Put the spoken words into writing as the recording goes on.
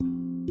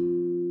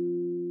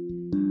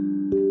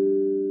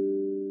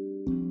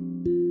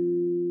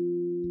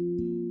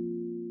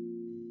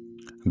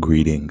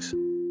Greetings.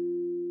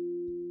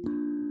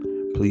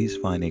 Please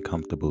find a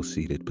comfortable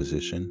seated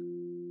position.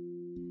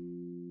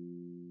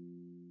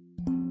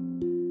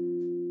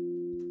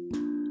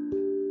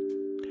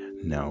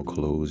 Now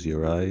close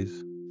your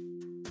eyes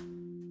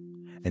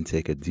and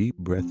take a deep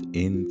breath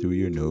in through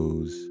your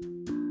nose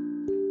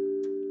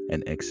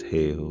and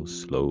exhale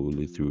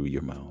slowly through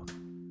your mouth.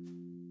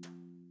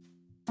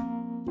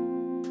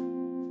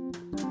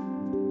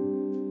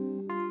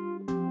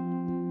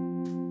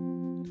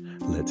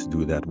 Let's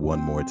do that one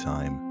more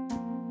time.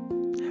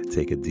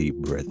 Take a deep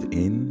breath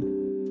in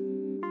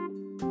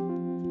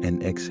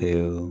and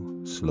exhale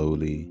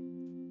slowly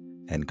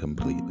and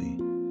completely.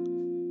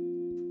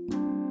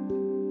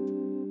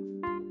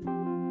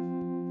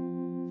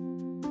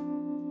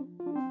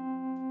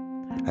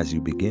 As you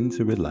begin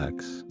to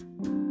relax,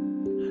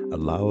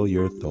 allow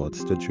your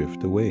thoughts to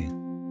drift away.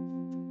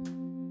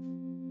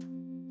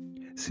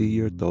 See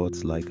your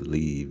thoughts like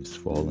leaves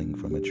falling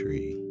from a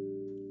tree.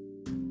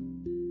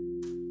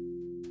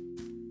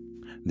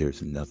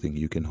 There's nothing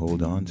you can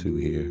hold on to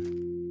here.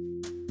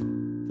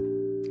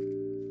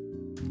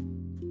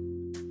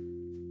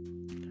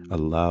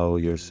 Allow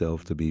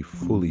yourself to be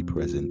fully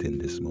present in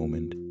this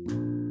moment,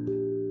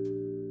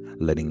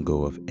 letting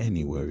go of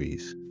any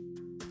worries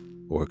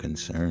or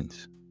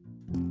concerns.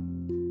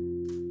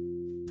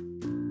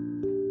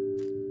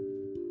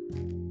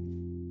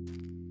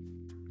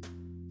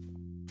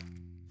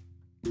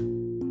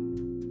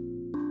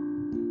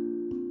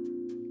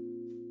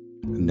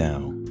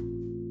 Now,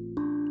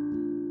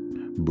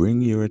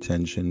 bring your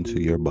attention to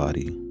your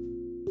body.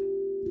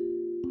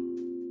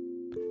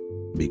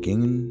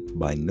 Begin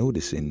by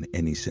noticing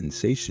any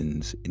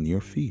sensations in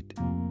your feet.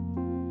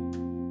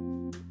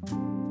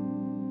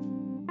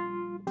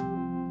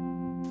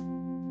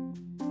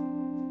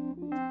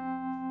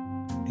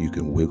 You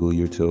can wiggle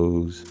your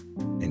toes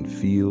and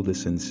feel the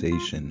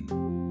sensation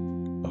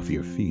of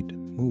your feet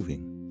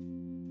moving.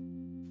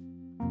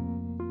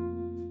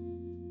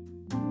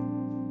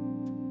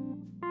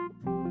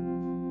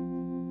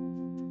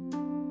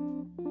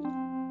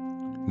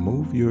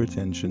 Move your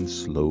attention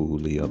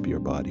slowly up your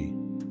body,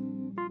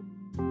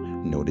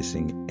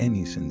 noticing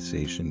any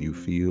sensation you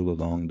feel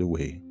along the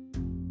way.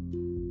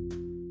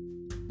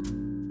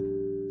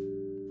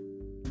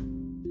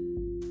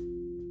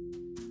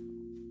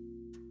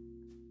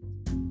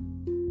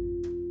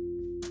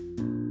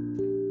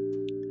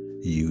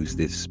 Use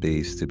this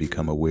space to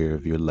become aware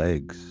of your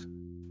legs,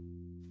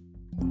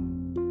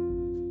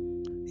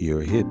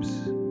 your hips,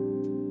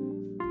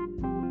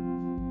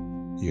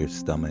 your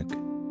stomach,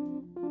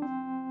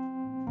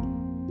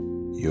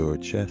 your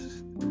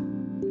chest,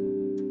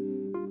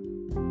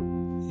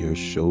 your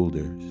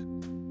shoulders,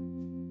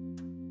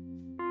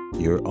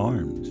 your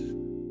arms,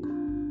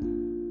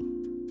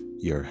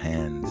 your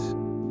hands,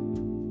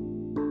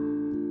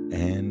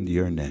 and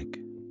your neck.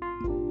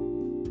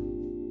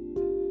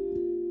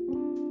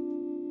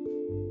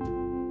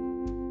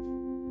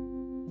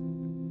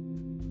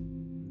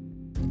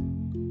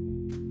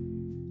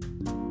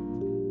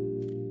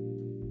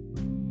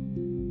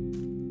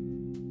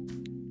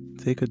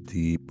 Take a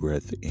deep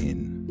breath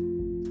in,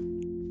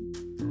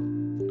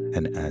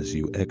 and as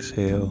you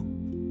exhale,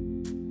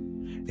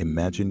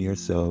 imagine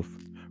yourself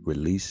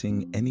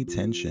releasing any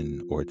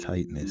tension or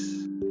tightness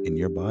in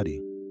your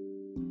body.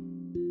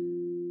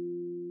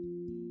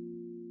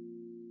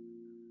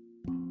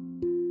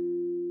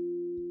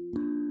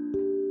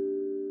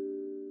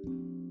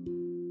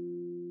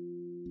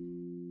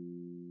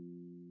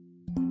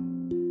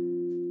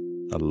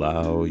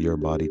 Allow your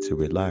body to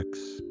relax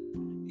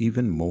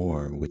even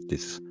more with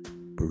this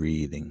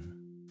breathing.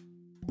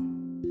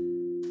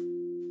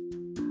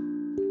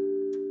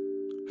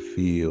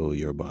 Feel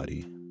your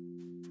body.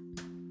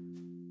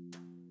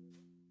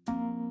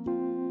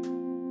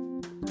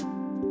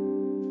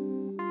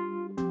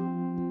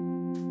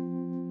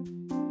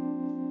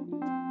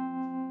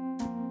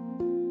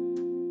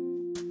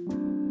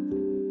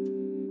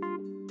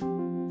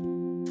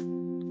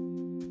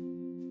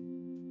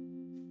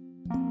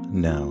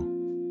 Now,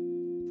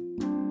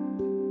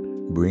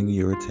 bring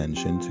your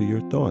attention to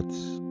your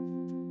thoughts.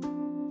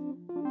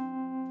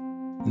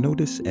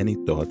 Notice any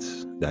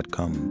thoughts that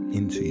come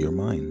into your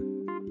mind.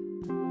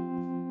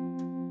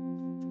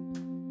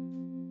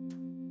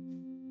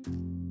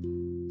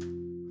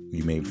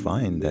 You may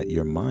find that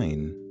your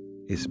mind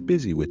is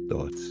busy with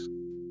thoughts,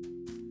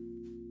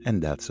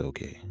 and that's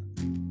okay.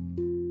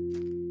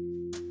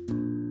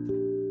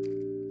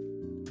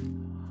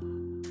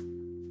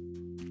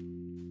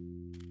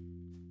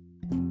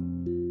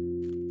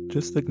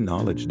 Just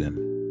acknowledge them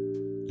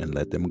and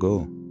let them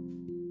go.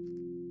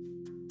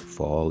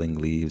 Falling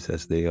leaves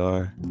as they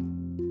are.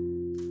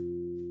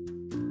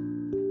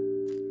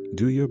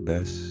 Do your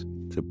best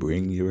to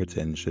bring your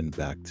attention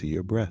back to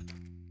your breath.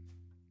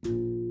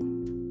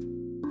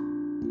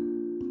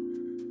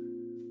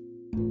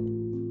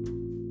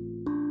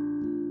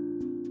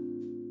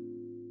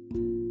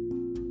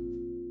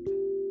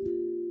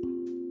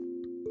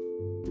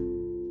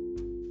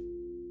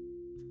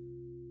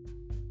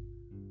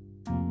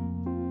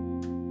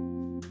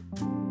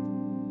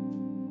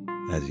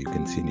 As you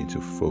continue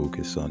to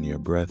focus on your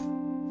breath,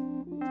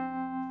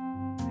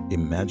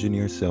 imagine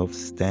yourself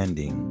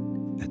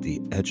standing at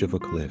the edge of a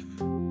cliff,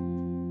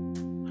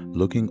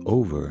 looking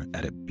over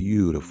at a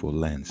beautiful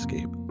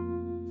landscape.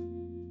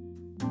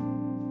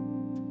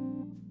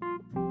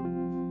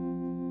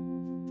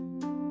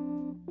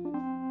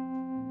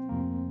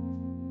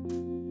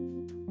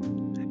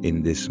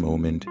 In this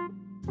moment,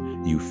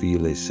 you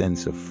feel a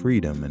sense of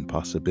freedom and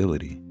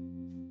possibility.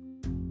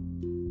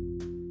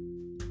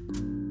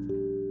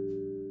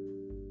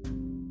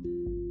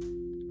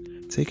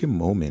 Take a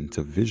moment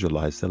to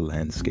visualize the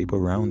landscape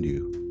around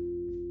you.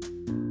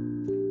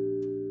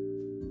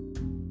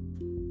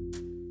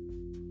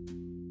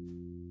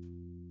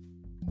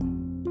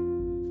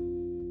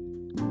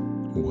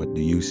 What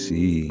do you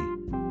see?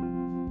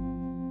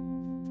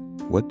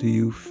 What do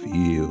you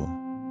feel?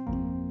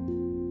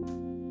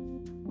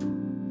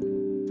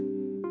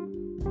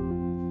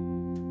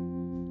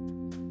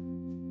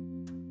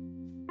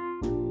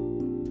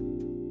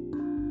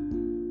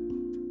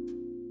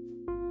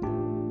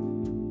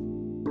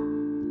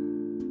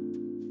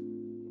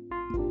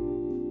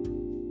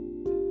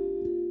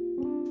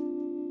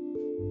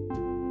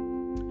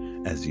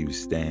 As you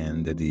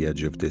stand at the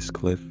edge of this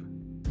cliff,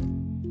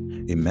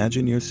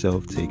 imagine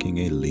yourself taking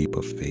a leap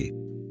of faith.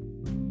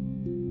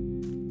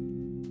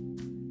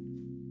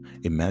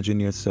 Imagine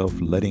yourself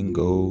letting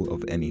go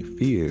of any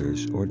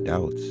fears or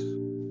doubts.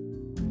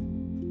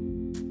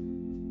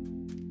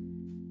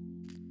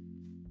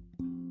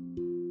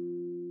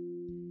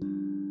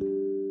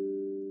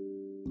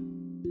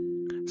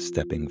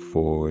 Stepping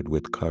forward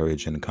with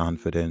courage and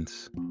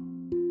confidence.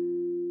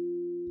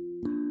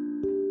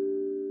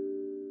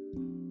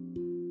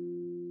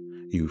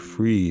 You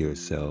free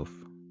yourself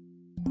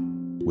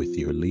with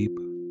your leap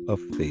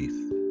of faith.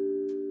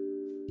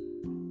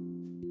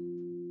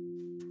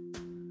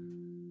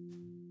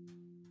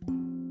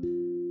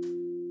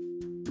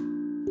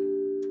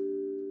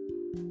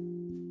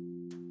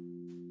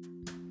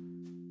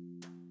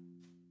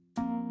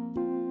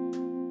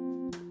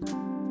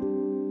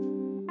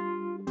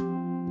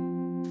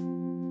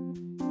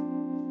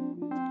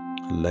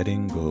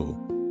 Letting go.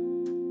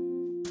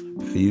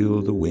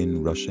 Feel the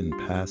wind rushing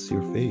past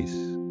your face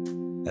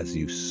as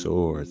you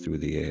soar through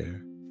the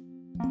air.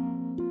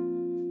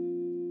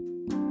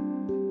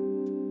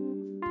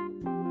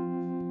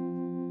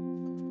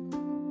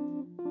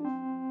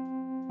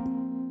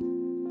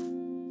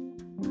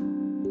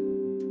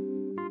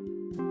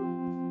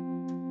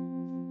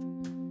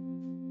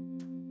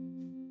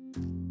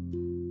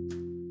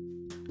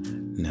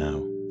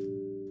 Now,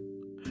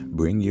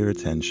 bring your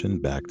attention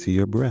back to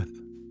your breath.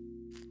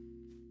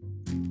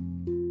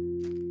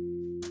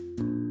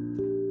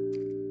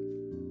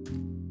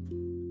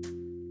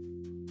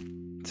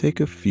 Take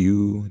a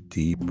few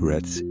deep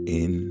breaths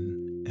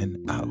in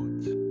and out.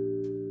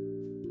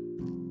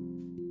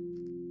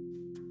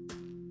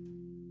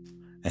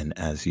 And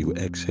as you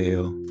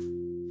exhale,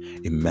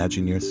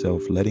 imagine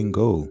yourself letting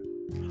go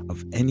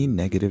of any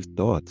negative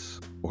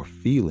thoughts or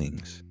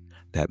feelings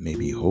that may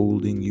be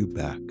holding you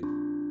back.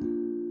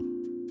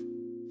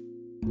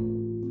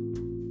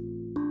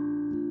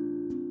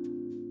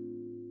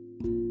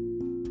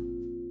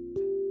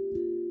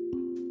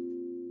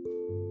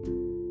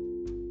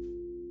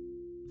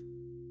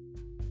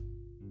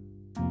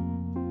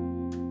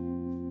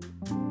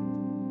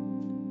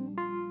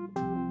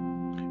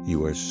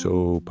 You are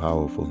so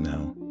powerful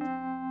now.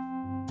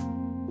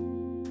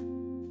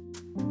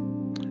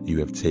 You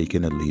have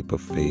taken a leap of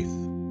faith.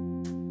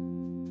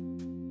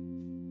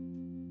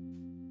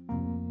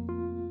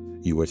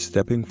 You are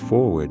stepping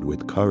forward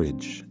with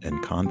courage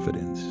and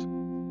confidence.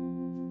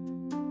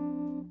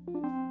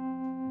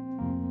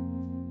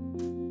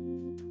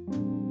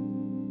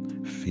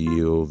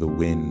 Feel the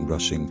wind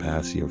rushing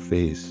past your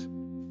face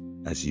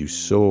as you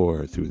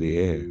soar through the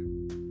air.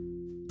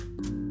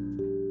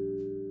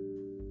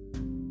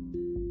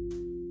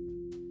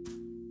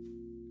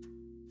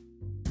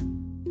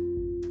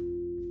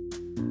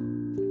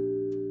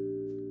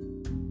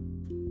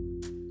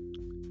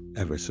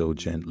 Ever so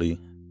gently,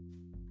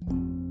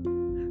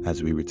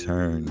 as we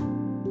return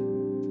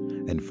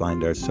and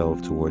find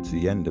ourselves towards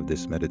the end of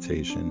this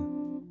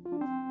meditation,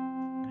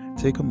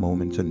 take a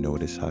moment to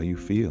notice how you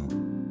feel.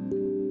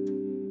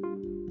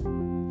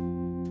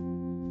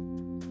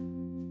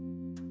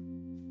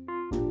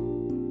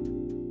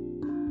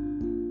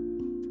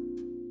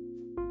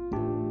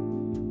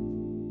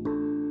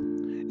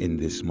 In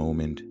this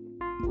moment,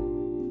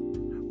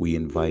 we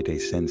invite a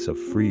sense of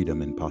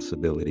freedom and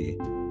possibility,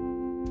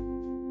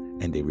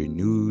 and a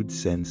renewed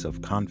sense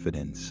of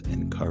confidence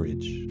and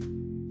courage.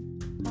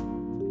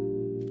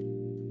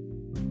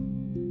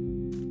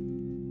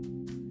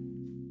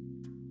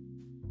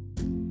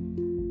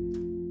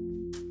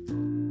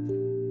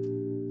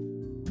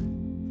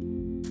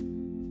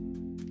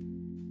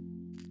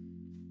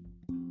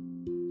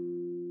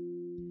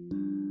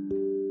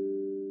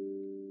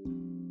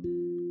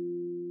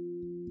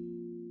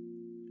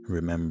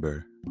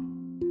 Remember,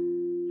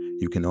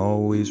 you can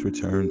always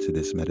return to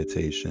this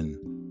meditation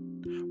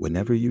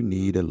whenever you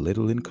need a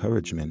little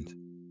encouragement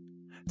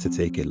to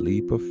take a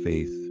leap of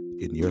faith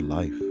in your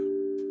life.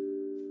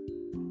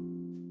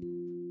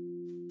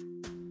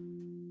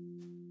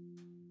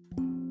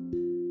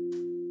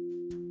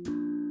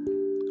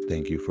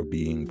 Thank you for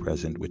being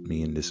present with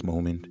me in this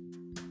moment,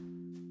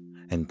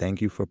 and thank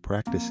you for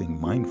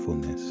practicing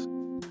mindfulness.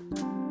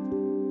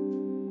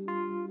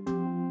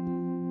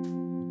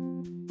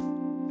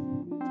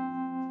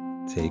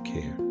 Take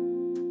care.